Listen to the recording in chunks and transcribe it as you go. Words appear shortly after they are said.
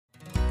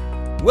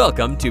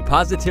Welcome to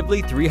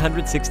Positively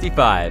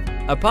 365,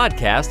 a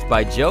podcast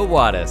by Joe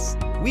Wattis.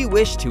 We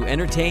wish to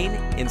entertain,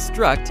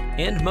 instruct,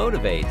 and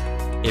motivate.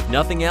 If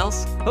nothing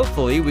else,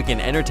 hopefully we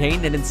can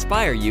entertain and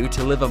inspire you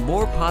to live a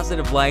more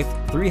positive life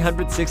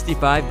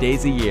 365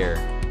 days a year.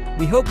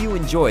 We hope you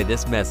enjoy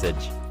this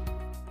message.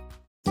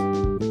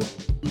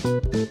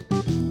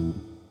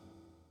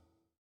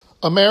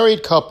 A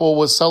married couple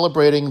was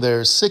celebrating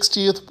their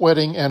 60th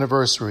wedding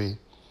anniversary.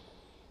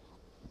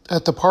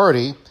 At the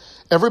party,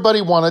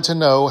 everybody wanted to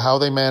know how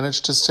they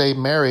managed to stay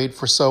married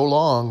for so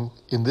long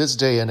in this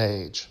day and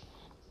age.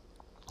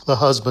 The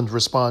husband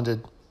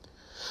responded,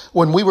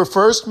 "When we were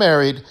first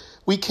married,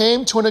 we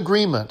came to an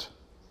agreement.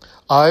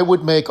 I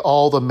would make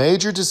all the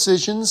major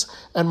decisions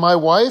and my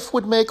wife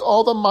would make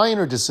all the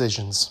minor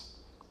decisions.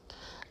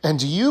 And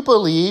do you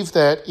believe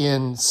that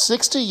in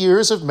 60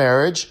 years of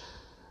marriage,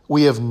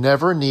 we have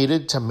never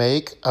needed to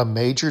make a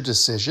major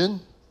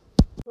decision?"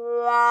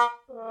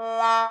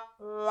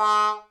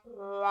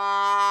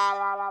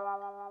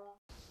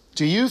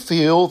 Do you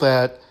feel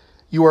that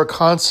you are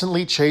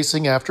constantly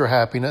chasing after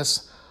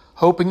happiness,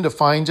 hoping to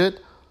find it,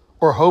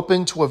 or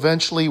hoping to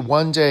eventually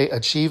one day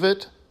achieve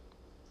it?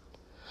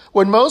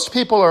 When most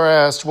people are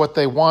asked what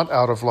they want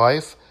out of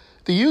life,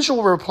 the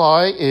usual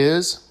reply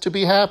is to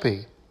be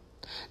happy.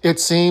 It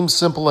seems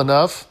simple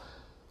enough,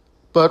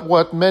 but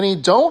what many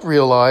don't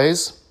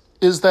realize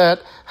is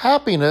that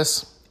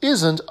happiness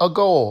isn't a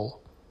goal.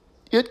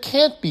 It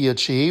can't be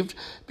achieved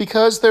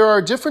because there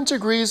are different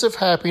degrees of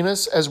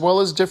happiness as well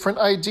as different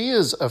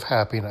ideas of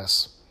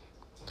happiness.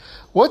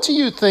 What do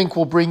you think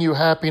will bring you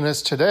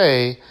happiness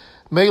today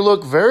may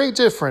look very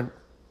different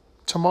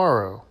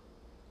tomorrow.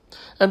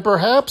 And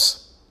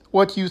perhaps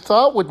what you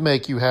thought would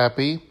make you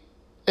happy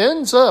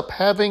ends up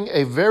having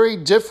a very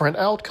different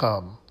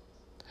outcome.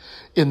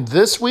 In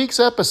this week's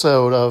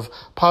episode of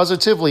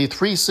Positively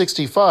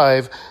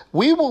 365,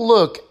 we will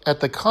look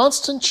at the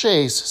constant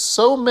chase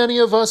so many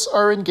of us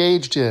are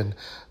engaged in,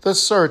 the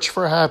search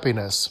for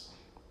happiness.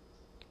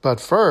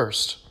 But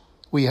first,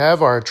 we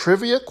have our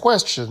trivia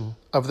question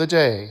of the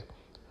day.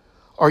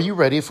 Are you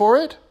ready for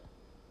it?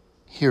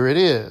 Here it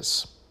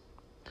is.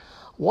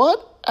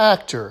 What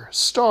actor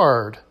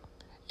starred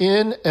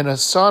in an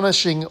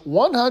astonishing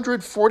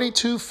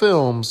 142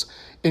 films,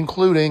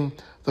 including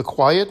The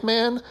Quiet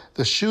Man,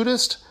 The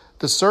Shootist,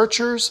 The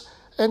Searchers,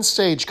 and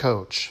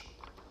Stagecoach?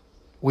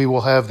 We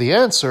will have the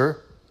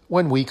answer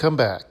when we come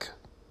back.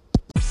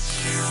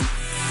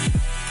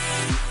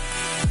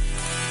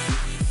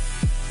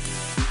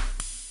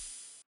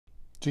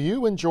 Do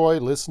you enjoy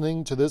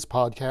listening to this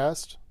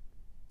podcast?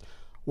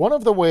 One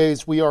of the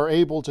ways we are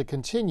able to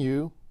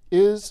continue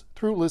is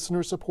through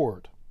listener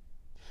support.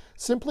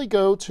 Simply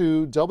go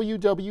to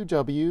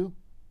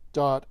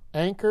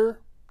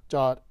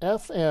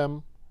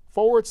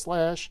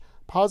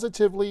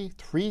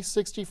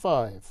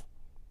www.anchor.fm/positively365.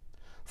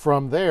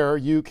 From there,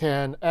 you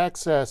can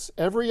access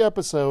every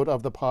episode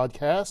of the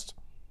podcast.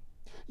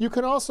 You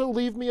can also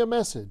leave me a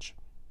message.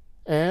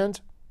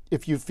 And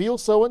if you feel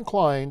so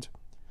inclined,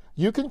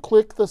 you can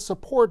click the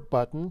support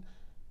button.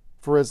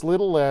 For as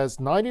little as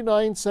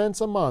 99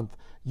 cents a month,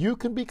 you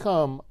can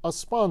become a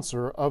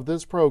sponsor of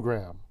this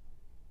program.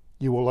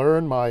 You will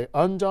earn my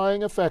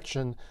undying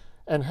affection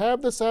and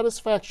have the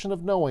satisfaction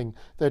of knowing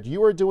that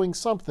you are doing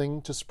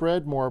something to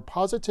spread more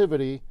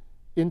positivity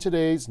in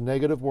today's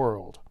negative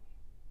world.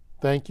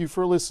 Thank you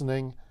for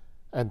listening,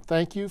 and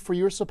thank you for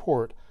your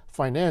support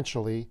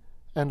financially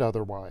and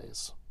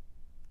otherwise.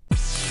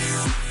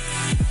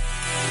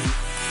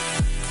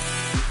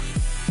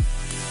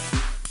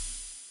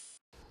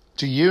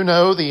 Do you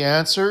know the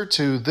answer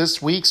to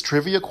this week's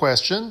trivia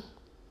question?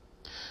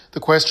 The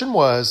question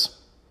was,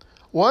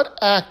 what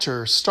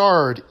actor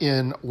starred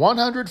in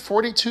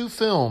 142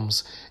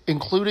 films,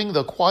 including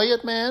The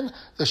Quiet Man,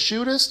 The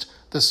Shootist,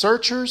 The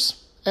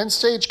Searchers, and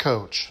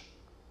Stagecoach?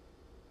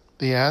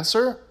 The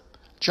answer?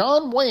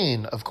 John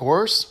Wayne, of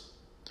course.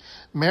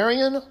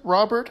 Marion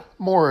Robert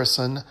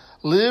Morrison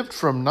lived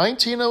from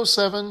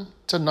 1907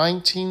 to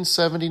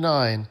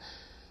 1979.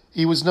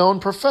 He was known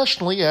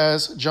professionally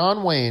as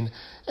John Wayne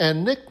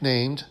and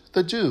nicknamed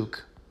the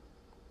Duke.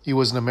 He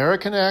was an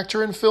American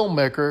actor and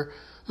filmmaker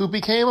who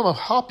became a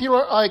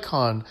popular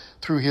icon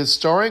through his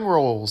starring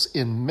roles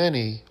in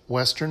many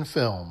Western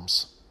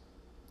films.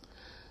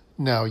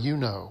 Now you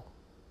know.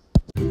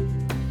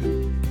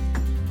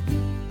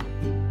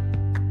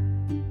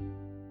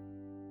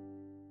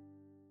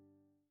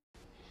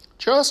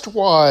 Just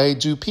why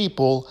do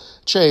people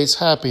chase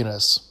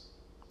happiness?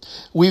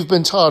 We've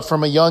been taught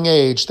from a young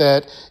age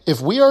that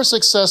if we are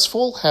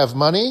successful, have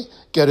money,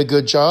 get a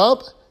good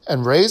job,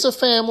 and raise a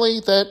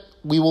family, that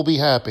we will be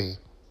happy.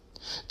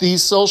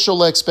 These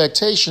social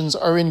expectations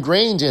are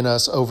ingrained in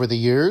us over the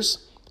years.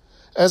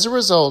 As a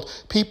result,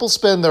 people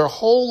spend their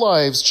whole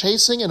lives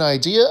chasing an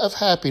idea of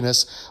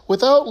happiness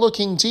without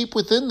looking deep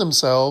within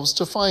themselves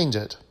to find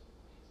it.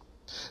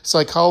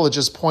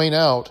 Psychologists point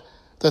out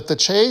that the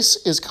chase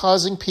is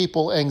causing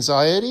people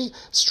anxiety,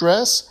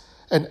 stress,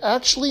 and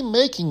actually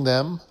making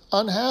them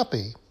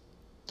unhappy.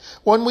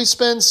 When we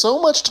spend so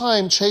much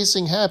time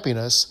chasing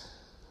happiness,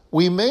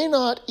 we may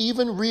not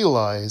even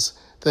realize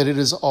that it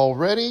is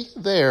already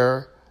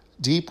there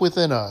deep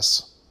within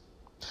us.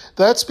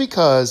 That's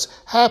because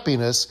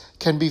happiness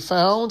can be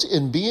found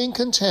in being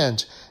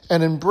content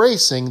and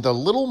embracing the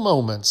little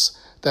moments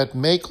that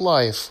make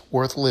life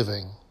worth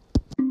living.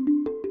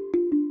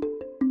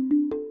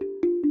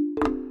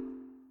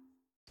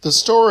 The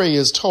story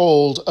is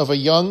told of a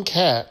young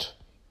cat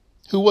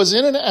who was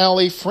in an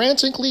alley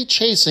frantically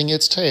chasing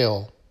its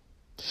tail.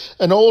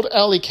 An old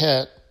alley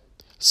cat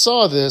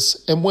saw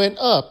this and went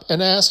up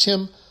and asked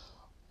him,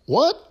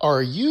 "What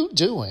are you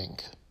doing?"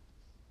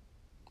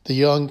 The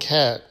young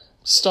cat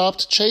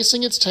stopped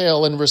chasing its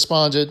tail and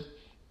responded,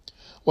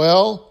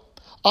 "Well,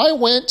 I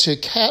went to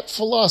cat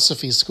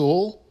philosophy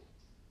school,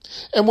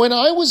 and when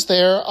I was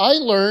there, I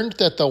learned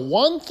that the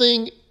one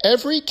thing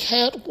every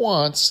cat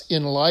wants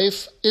in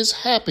life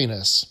is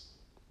happiness.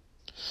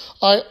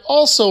 I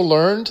also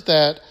learned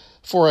that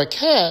for a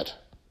cat,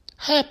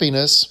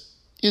 happiness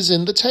is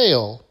in the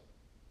tail.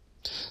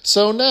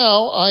 So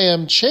now I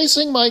am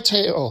chasing my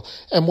tail,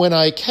 and when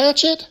I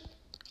catch it,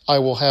 I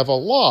will have a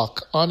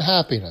lock on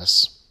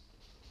happiness."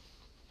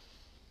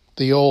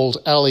 The old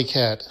alley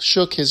cat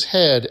shook his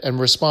head and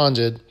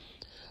responded,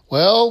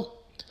 "Well,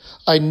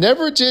 I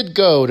never did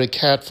go to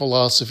cat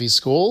philosophy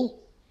school.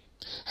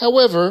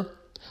 However,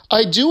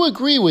 I do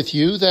agree with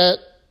you that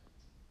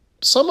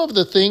some of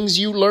the things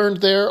you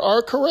learned there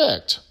are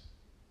correct.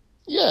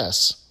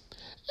 Yes,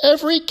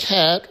 every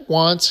cat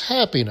wants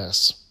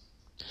happiness.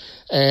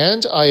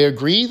 And I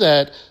agree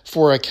that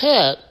for a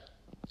cat,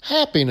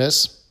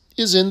 happiness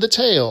is in the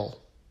tail.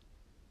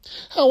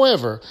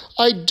 However,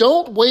 I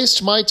don't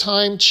waste my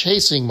time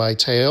chasing my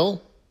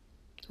tail.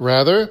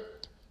 Rather,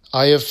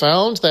 I have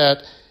found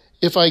that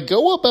if I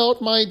go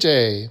about my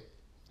day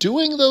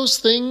doing those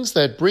things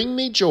that bring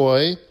me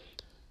joy,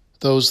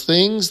 those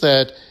things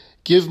that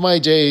give my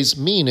days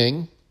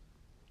meaning,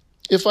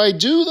 if I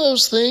do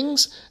those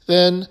things,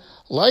 then,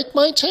 like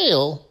my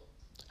tail,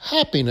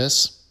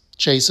 happiness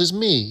chases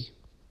me."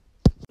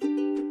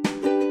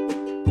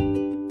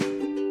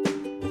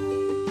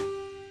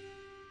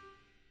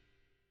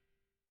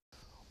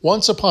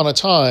 Once upon a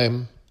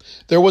time,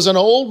 there was an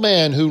old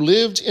man who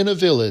lived in a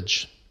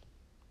village.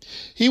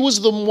 He was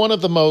one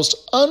of the most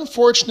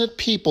unfortunate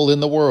people in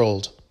the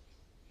world.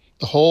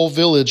 The whole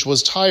village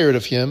was tired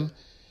of him.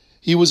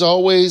 He was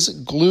always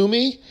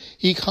gloomy,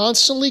 he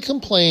constantly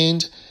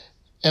complained,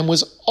 and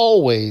was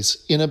always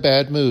in a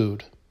bad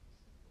mood.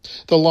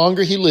 The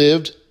longer he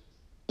lived,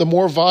 the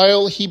more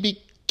vile he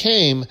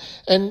became,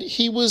 and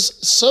he was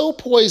so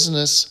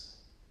poisonous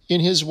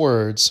in his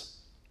words.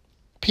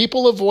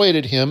 People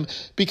avoided him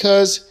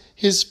because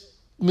his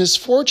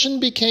misfortune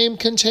became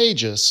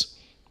contagious.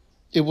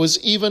 It was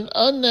even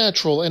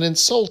unnatural and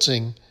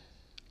insulting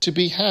to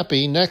be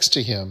happy next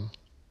to him.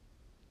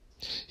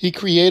 He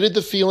created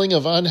the feeling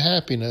of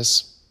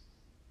unhappiness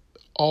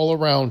all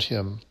around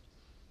him.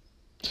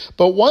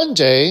 But one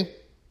day,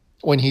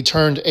 when he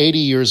turned 80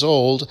 years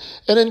old,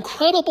 an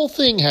incredible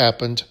thing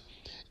happened.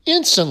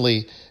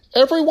 Instantly,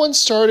 everyone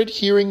started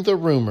hearing the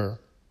rumor.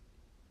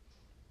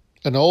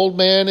 "An old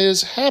man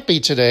is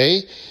happy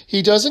today.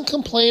 He doesn't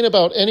complain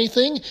about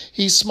anything.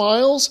 He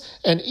smiles,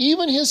 and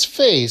even his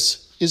face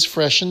is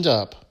freshened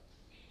up."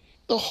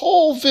 The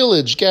whole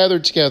village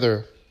gathered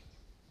together.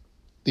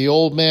 The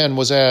old man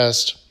was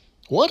asked,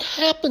 "What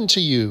happened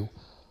to you?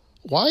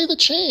 Why the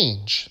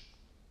change?"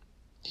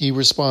 He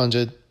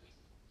responded,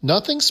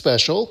 "Nothing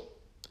special.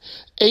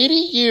 80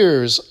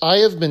 years I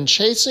have been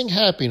chasing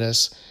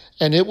happiness,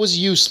 and it was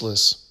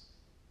useless.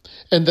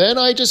 And then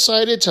I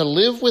decided to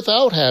live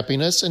without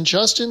happiness and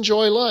just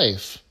enjoy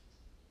life.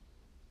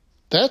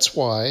 That's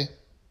why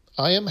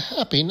I am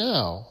happy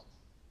now."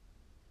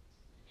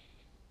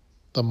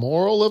 The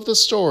moral of the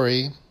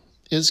story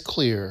is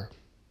clear.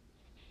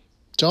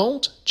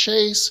 Don't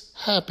chase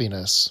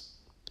happiness.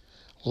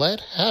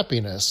 Let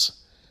happiness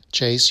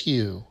chase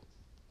you.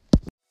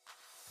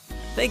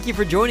 Thank you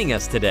for joining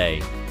us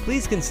today.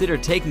 Please consider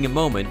taking a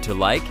moment to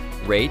like,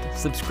 rate,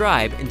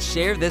 subscribe, and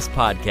share this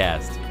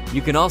podcast.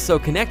 You can also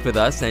connect with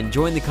us and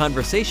join the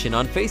conversation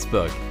on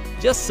Facebook.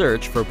 Just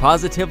search for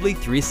Positively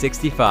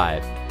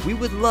 365. We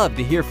would love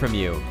to hear from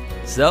you.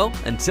 So,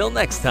 until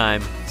next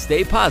time,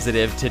 stay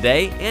positive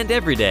today and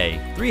every day,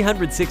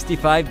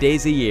 365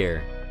 days a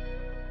year.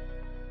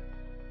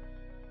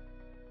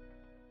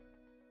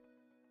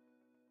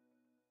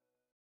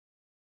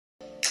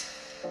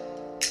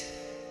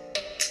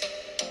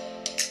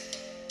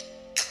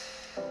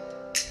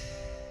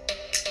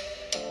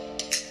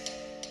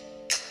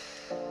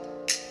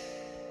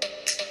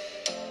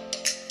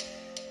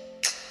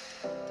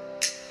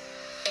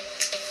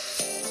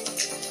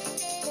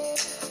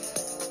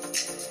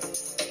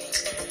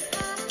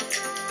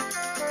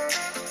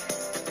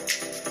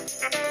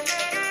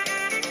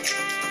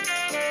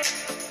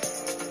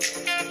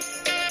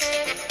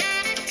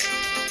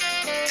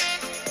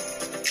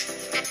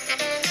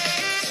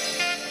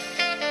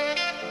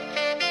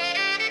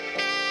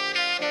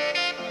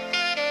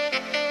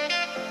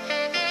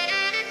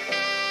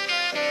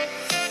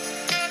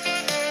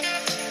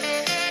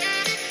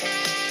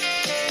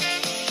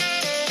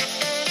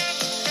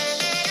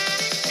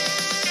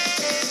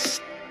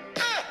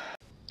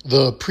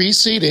 The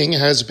preceding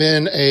has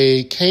been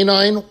a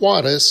Canine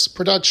Wattis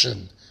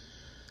production.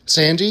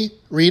 Sandy,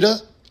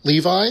 Rita,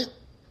 Levi,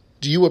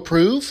 do you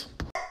approve?